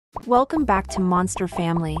Welcome back to Monster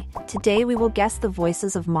Family. Today we will guess the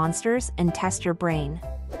voices of monsters and test your brain.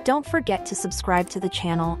 Don't forget to subscribe to the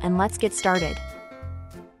channel and let's get started.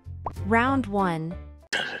 Round 1.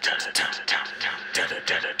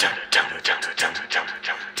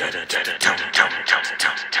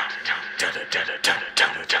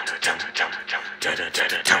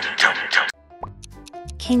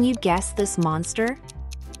 Can you guess this monster?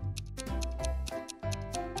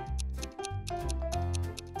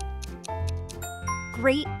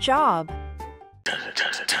 Great job!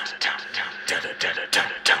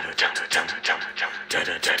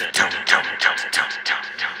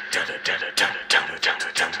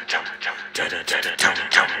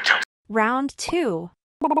 Round 2.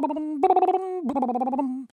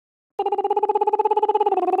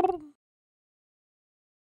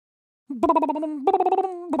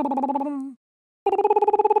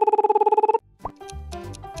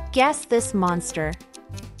 Guess this monster.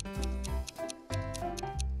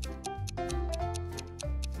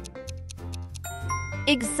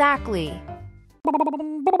 Exactly.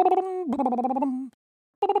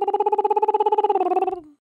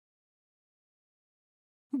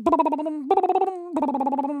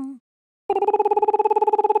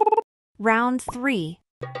 Round 3.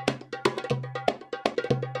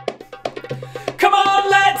 Come on,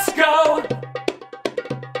 let's go!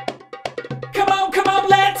 Come on,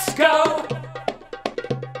 let's go!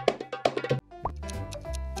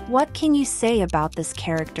 What can you say about this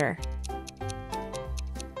character?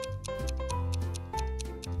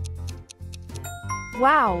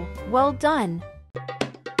 Wow, well done!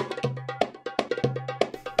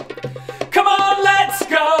 Come on, let's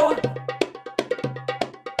go!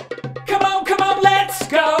 Come on, let's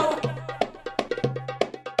go!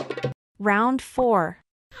 Round 4.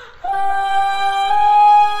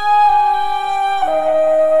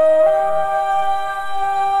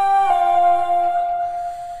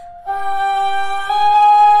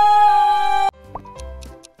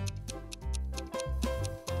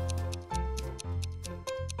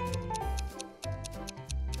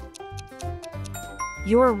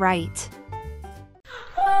 You're right.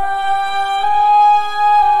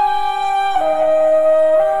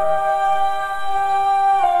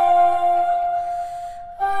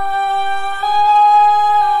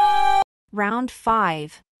 Round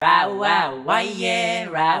 5. Row wow wah yeah,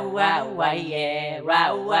 row wow wah yeah,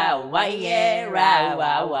 row wow wah yeah, row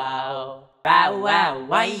wow wow. Row wow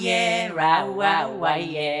wah yeah, row wow wah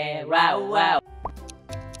yeah, row wow.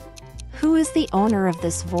 Who is the owner of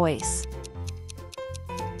this voice?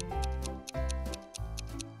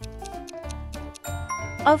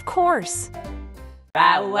 Of course!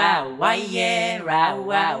 Row wow wah yeah, row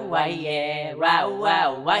wow wah yeah, row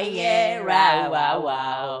wow wah yeah, row wow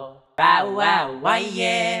wow. Row wow wah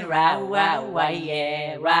yeah, row wow wah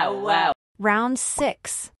yeah, row wow. Round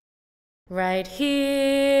 6. Right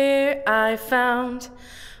here I found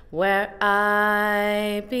where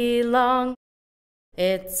I belong.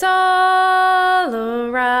 It's all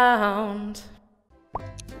around.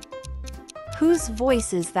 Whose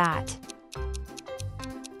voice is that?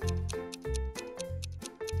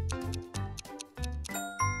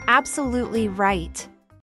 Absolutely right.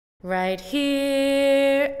 Right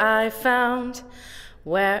here I found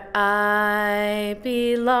where I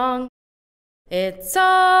belong. It's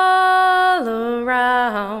all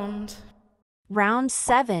around. Round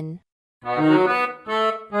 7.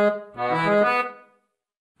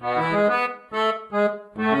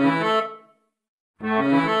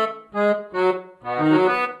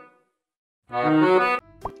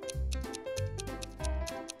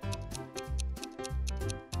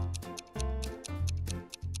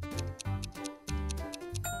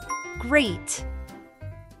 Great!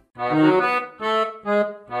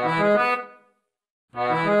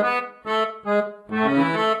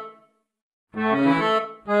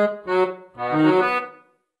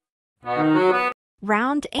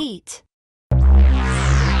 Round 8.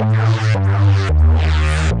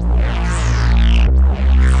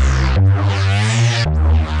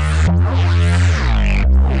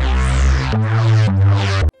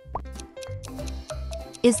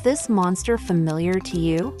 Is this monster familiar to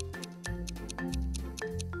you?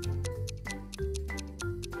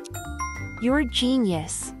 You're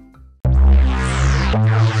genius.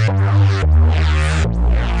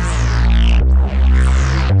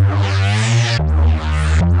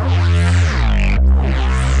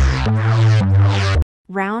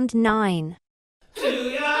 Round 9.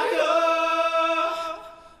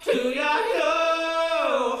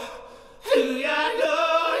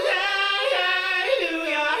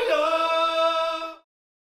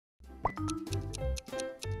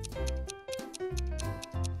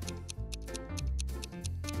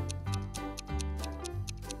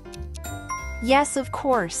 Yes, of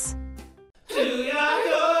course.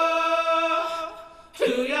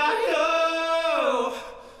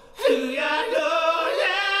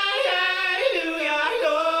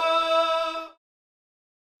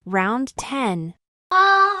 Round 10.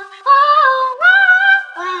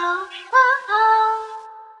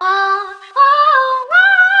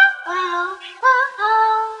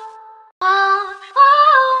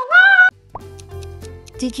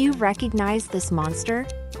 Did you recognize this monster?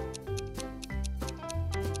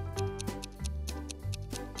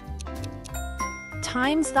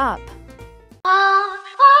 Time's up.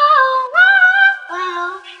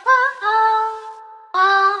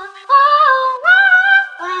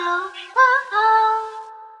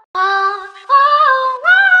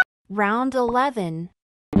 Round 11.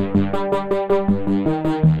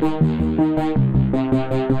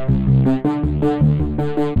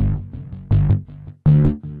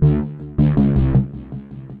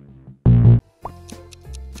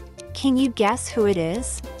 Can you guess who it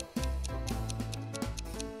is?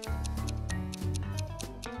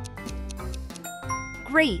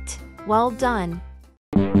 Great! Well done.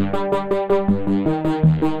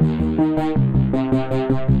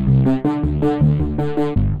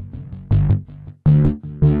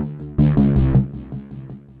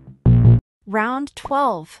 Round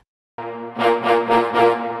 12.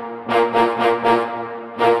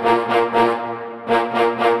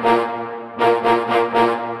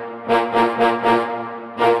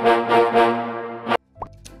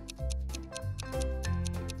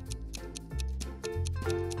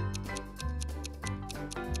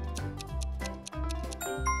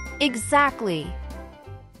 Exactly.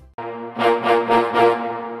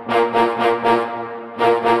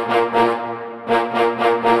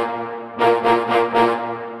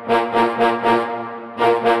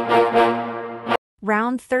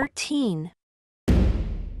 Round 13.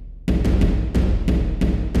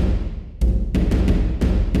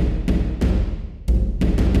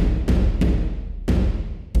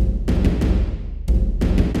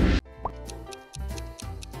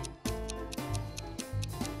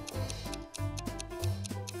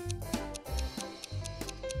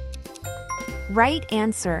 Right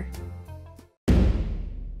answer.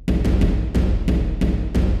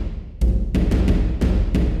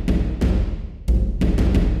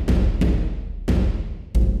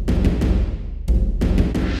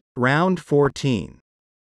 Round 14.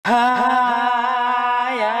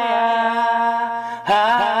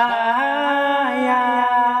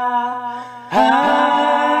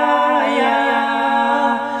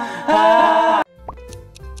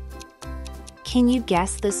 Can you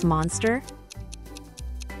guess this monster?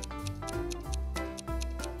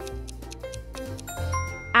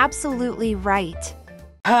 Absolutely right.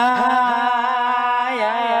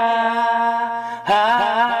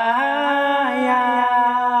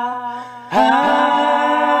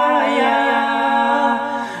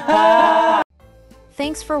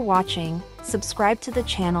 Thanks for watching. Subscribe to the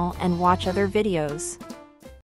channel and watch other videos.